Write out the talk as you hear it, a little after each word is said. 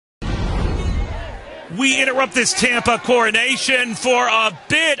We interrupt this Tampa coronation for a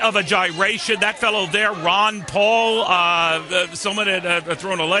bit of a gyration. That fellow there, Ron Paul, someone had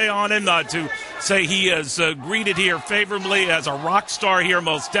thrown a lay on him to say he is greeted here favorably as a rock star here,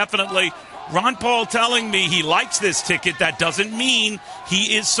 most definitely. Ron Paul telling me he likes this ticket. That doesn't mean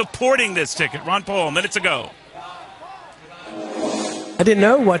he is supporting this ticket. Ron Paul, minutes ago. I didn't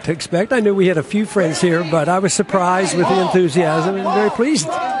know what to expect. I knew we had a few friends here, but I was surprised with the enthusiasm and very pleased.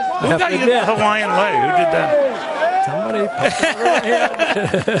 Who got you the Hawaiian lay? Who did that? Somebody.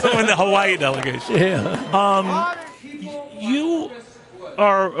 Someone in the Hawaii delegation. Yeah. You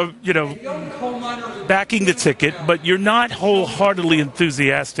are, backing the ticket, but you're not wholeheartedly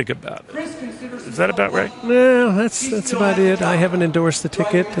enthusiastic about it. Is that about right? Well, that's about it. I haven't endorsed the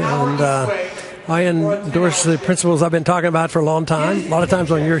ticket, and I endorse the principles I've been talking about for a long time, a lot of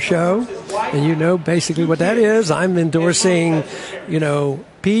times on your show, and you know basically what that is. I'm endorsing,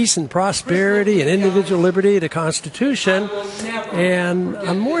 peace and prosperity and individual liberty, the Constitution, and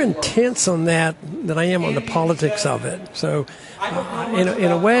I'm more intense on that than I am on the politics of it. So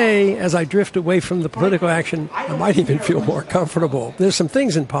in a way, as I drift away from the political action, I might even feel more comfortable. There's some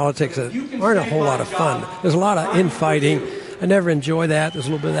things in politics that aren't a whole lot of fun. There's a lot of infighting. I never enjoy that. There's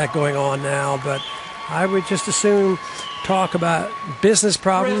a little bit of that going on now, but I would just assume talk about business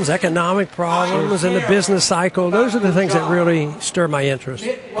problems, economic problems, and the business cycle. Those are the things that really stir my interest.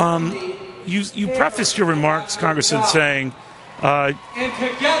 You prefaced your remarks, Congressman, saying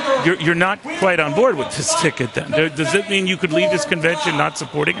you're not quite on board with this ticket then. Does it mean you could leave this convention not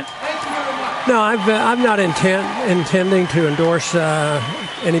supporting it? No, I'm not intending to endorse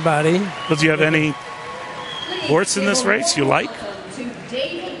anybody. Do you have any horse in this race you like?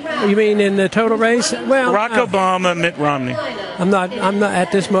 You mean in the total race? Well, Barack Obama, Mitt Romney. I'm not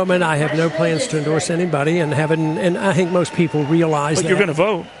at this moment. I have no plans to endorse anybody, and I think most people realize that. But you're going to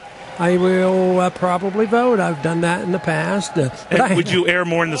vote. I will probably vote. I've done that in the past. Would you err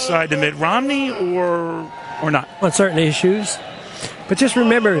more on the side of Mitt Romney or not? On certain issues. But just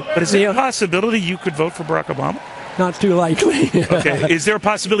remember... But is there a possibility you could vote for Barack Obama? Not too likely. Okay. Is there a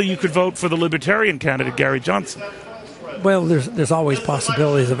possibility you could vote for the Libertarian candidate, Gary Johnson? Well, there's always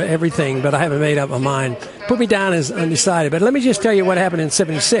possibilities of everything, but I haven't made up my mind. Put me down as undecided. But let me just tell you what happened in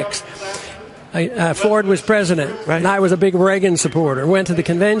 '76. Ford was president, right, and I was a big Reagan supporter. Went to the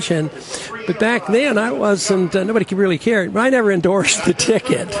convention, but back then I wasn't. Nobody could really care. I never endorsed the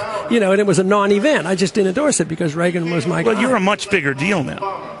ticket, and it was a non-event. I just didn't endorse it because Reagan was my guy. Well, you're a much bigger deal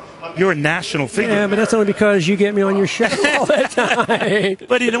now. You're a national figure. Yeah, but that's only because you get me on your show all the time.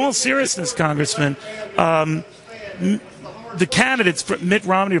 But in all seriousness, Congressman, the candidates, Mitt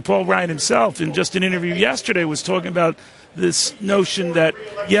Romney or Paul Ryan himself, in just an interview yesterday, was talking about this notion that,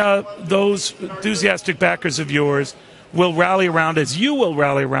 those enthusiastic backers of yours will rally around, as you will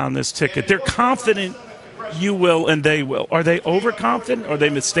rally around this ticket. They're confident you will and they will. Are they overconfident? Are they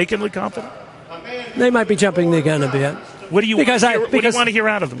mistakenly confident? They might be jumping the gun a bit. What do you want to hear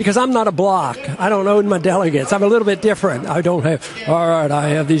out of them? Because I'm not a block. I don't own my delegates. I'm a little bit different. I don't have, all right, I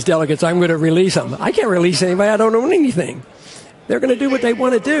have these delegates. I'm going to release them. I can't release anybody. I don't own anything. They're going to do what they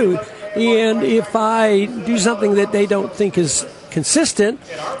want to do. And if I do something that they don't think is consistent,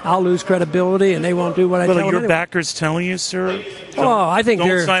 I'll lose credibility and they won't do what I tell them. Well, are your backers telling you, sir? I think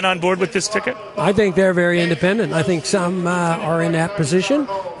don't sign on board with this ticket? I think they're very independent. I think some are in that position.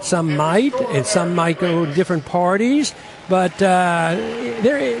 Some might, and some might go to different parties. But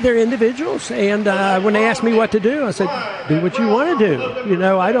they're individuals. And when they ask me what to do, I said, do what you want to do.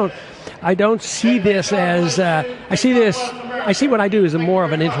 I don't see this as I see what I do as more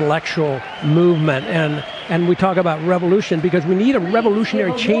of an intellectual movement, and we talk about revolution because we need a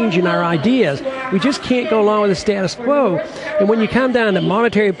revolutionary change in our ideas. We just can't go along with the status quo. And when you come down to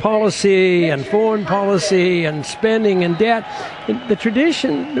monetary policy and foreign policy and spending and debt, the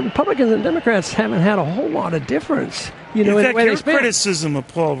tradition, the Republicans and Democrats haven't had a whole lot of difference. In fact, your criticism of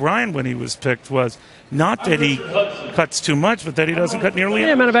Paul Ryan when he was picked was not that he cuts too much, but that he doesn't cut nearly enough.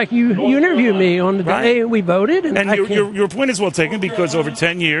 Yeah, matter of fact, you interviewed me on the day we voted. And your point is well taken because over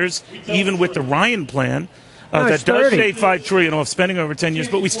 10 years, even with the Ryan plan, that does shave $5 trillion off spending over 10 years,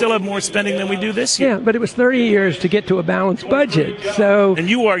 but we still have more spending than we do this year. Yeah, but it was 30 years to get to a balanced budget. So, and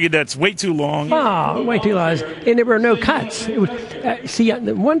you argued that's way too long. Oh, way too long. And there were no cuts. It was,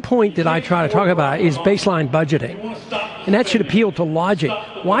 the one point that I try to talk about is baseline budgeting. And that should appeal to logic.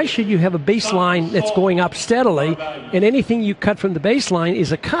 Why should you have a baseline that's going up steadily, and anything you cut from the baseline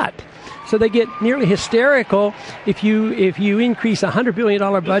is a cut? So they get nearly hysterical if you increase a $100 billion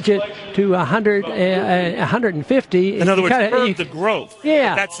budget to 150. In other words, curb the growth.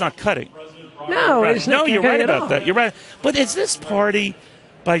 Yeah. That's not cutting. No, right. It's not. No, you're right about all. that. You're right. But is this party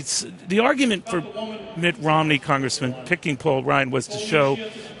the argument for Mitt Romney, Congressman, picking Paul Ryan was to show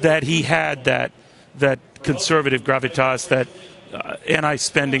that he had that conservative gravitas, that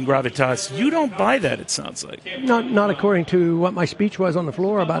anti-spending gravitas. You don't buy that, it sounds like. Not according to what my speech was on the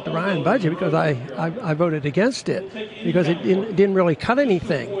floor about the Ryan budget, because I voted against it because it didn't really cut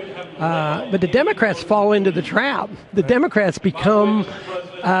anything. But the Democrats fall into the trap. The Democrats become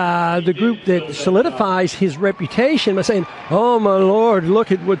the group that solidifies his reputation by saying, "Oh my Lord,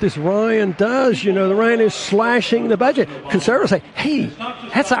 look at what this Ryan does. The Ryan is slashing the budget." Conservatives say, "Hey,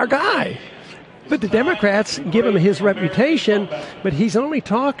 that's our guy." But the Democrats give him his reputation, but he's only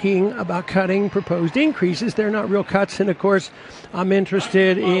talking about cutting proposed increases. They're not real cuts. And, of course, I'm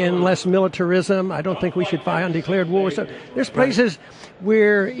interested in less militarism. I don't think we should fight undeclared war. So there's places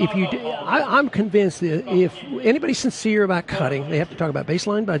where I'm convinced that if anybody's sincere about cutting, they have to talk about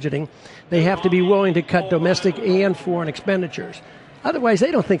baseline budgeting. They have to be willing to cut domestic and foreign expenditures. Otherwise,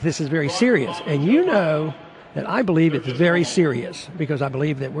 they don't think this is very serious. And that I believe it's very serious, because I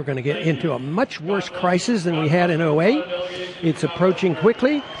believe that we're going to get into a much worse crisis than we had in 2008. It's approaching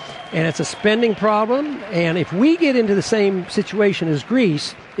quickly, and it's a spending problem. And if we get into the same situation as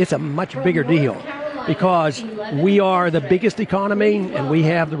Greece, it's a much bigger deal, because we are the biggest economy and we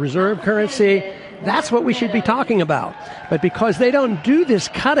have the reserve currency. That's what we should be talking about. But because they don't do this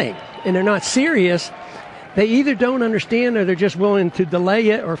cutting and they're not serious, they either don't understand or they're just willing to delay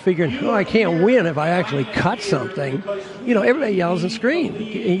it, or figuring, I can't win if I actually cut something. Everybody yells and screams.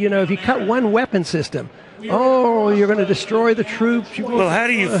 If you cut one weapon system, you're going to destroy the troops. Well, how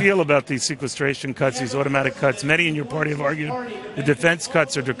do you feel about these sequestration cuts, these automatic cuts? Many in your party have argued the defense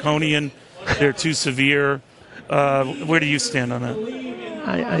cuts are draconian, they're too severe. Where do you stand on that?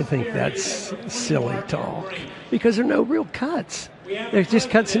 I think that's silly talk, because there are no real cuts. There's just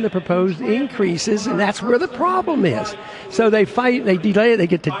cuts in the proposed increases, and that's where the problem is. So they fight, they delay it, they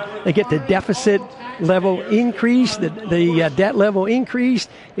get the deficit level increased, the debt level increased,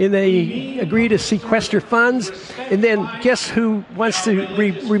 and they agree to sequester funds. And then guess who wants to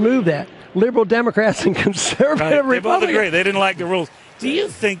remove that? Liberal Democrats and conservative Republicans. They both agree. They didn't like the rules. Do you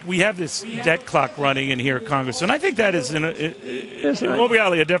think we have this debt clock running in here, Congress? And I think that is, in all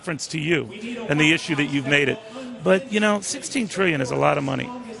reality, a difference to you and the issue that you've made it. But, $16 trillion is a lot of money.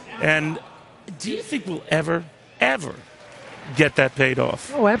 And do you think we'll ever get that paid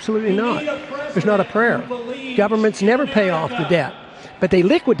off? Oh, absolutely not. There's not a prayer. Governments never pay off the debt, but they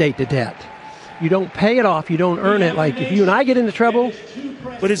liquidate the debt. You don't pay it off. You don't earn it. Like if you and I get into trouble.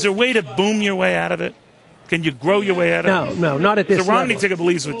 But is there a way to boom your way out of it? Can you grow your way out of it? No, not at this level. The Romney ticket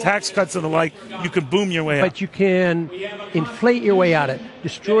believes with tax cuts and the like, you can boom your way out. But you can inflate your way out of it,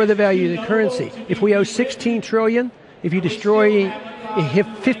 destroy the value of the currency. If we owe $16 trillion, if you destroy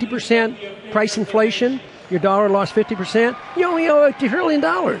 50% price inflation, your dollar lost 50%, you only owe $1 trillion.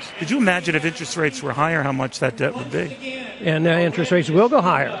 Could you imagine if interest rates were higher, how much that debt would be? And interest rates will go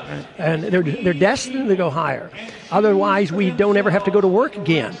higher, right. And they're destined to go higher. Otherwise, we don't ever have to go to work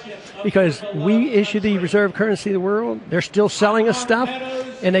again, because we issue the reserve currency of the world. They're still selling us stuff,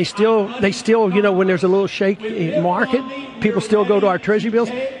 and they still, when there's a little shake in market, people still go to our treasury bills.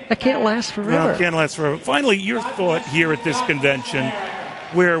 That can't last forever. No, it can't last forever. Finally, your thought here at this convention,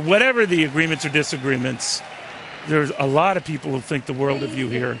 where whatever the agreements or disagreements, there's a lot of people who think the world of you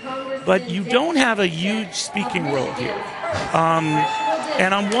here, but you don't have a huge speaking role here.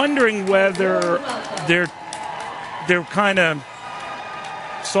 And I'm wondering whether they're kind of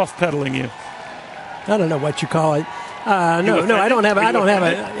soft pedaling you. I don't know what you call it. No, I don't have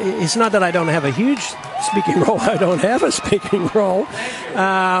a. It's not that I don't have a huge speaking role. I don't have a speaking role,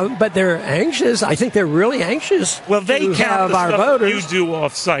 but they're anxious. I think they're really anxious. Well, they to count have the our stuff voters. you do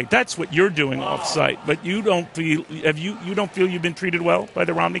off-site. That's what you're doing off-site. But you don't feel you don't feel you've been treated well by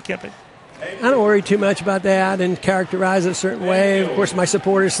the Romney campaign? I don't worry too much about that and characterize it a certain way. Of course, my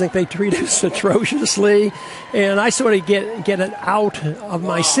supporters think they treat us atrociously, and I sort of get it out of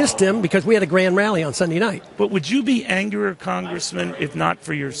my system because we had a grand rally on Sunday night. But would you be angrier, Congressman, if not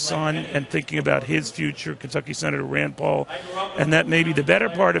for your son and thinking about his future, Kentucky Senator Rand Paul, and that maybe the better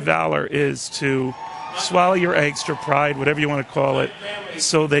part of valor is to swallow your angst or pride, whatever you want to call it,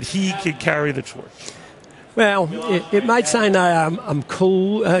 so that he could carry the torch? Well, it might sound I'm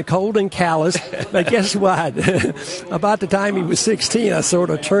cold and callous, but guess what? About the time he was 16, I sort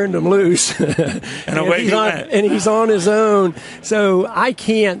of turned him loose. And away he went. And he's on his own. So I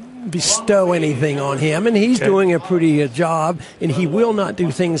can't bestow anything on him, and he's doing a pretty good job, and he will not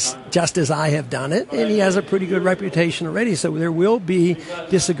do things just as I have done it, and he has a pretty good reputation already, so there will be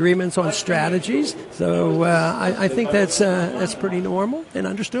disagreements on strategies, so I think that's pretty normal and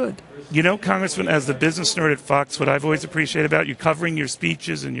understood. You know, Congressman, as the business nerd at Fox, what I've always appreciated about you covering your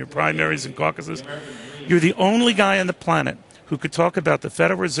speeches and your primaries and caucuses, you're the only guy on the planet who could talk about the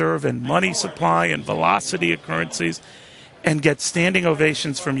Federal Reserve and money supply and velocity of currencies and get standing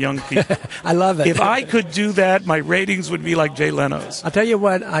ovations from young people. I love it. If I could do that, my ratings would be like Jay Leno's. I'll tell you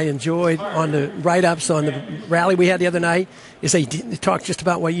what I enjoyed on the write-ups on the rally we had the other night is they talked just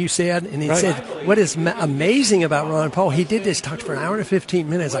about what you said, and he said, what is amazing about Ron Paul, he did this talk for an hour and 15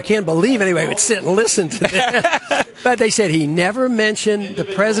 minutes. I can't believe anybody would sit and listen to that. But they said he never mentioned the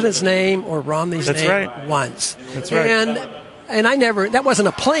president's name or Romney's name once. That's right. And I never, that wasn't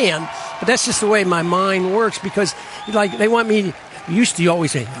a plan, but that's just the way my mind works because, like, they want me, used to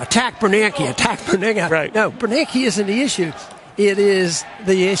always say, attack Bernanke. Right. No, Bernanke isn't the issue. It is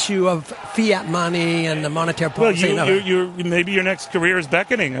the issue of fiat money and the monetary policy. Well, maybe your next career is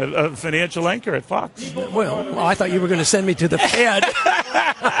beckoning, a financial anchor at Fox. Well, I thought you were going to send me to the Fed.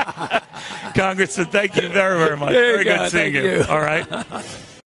 Congressman, thank you very, very much. Very good seeing you. All right.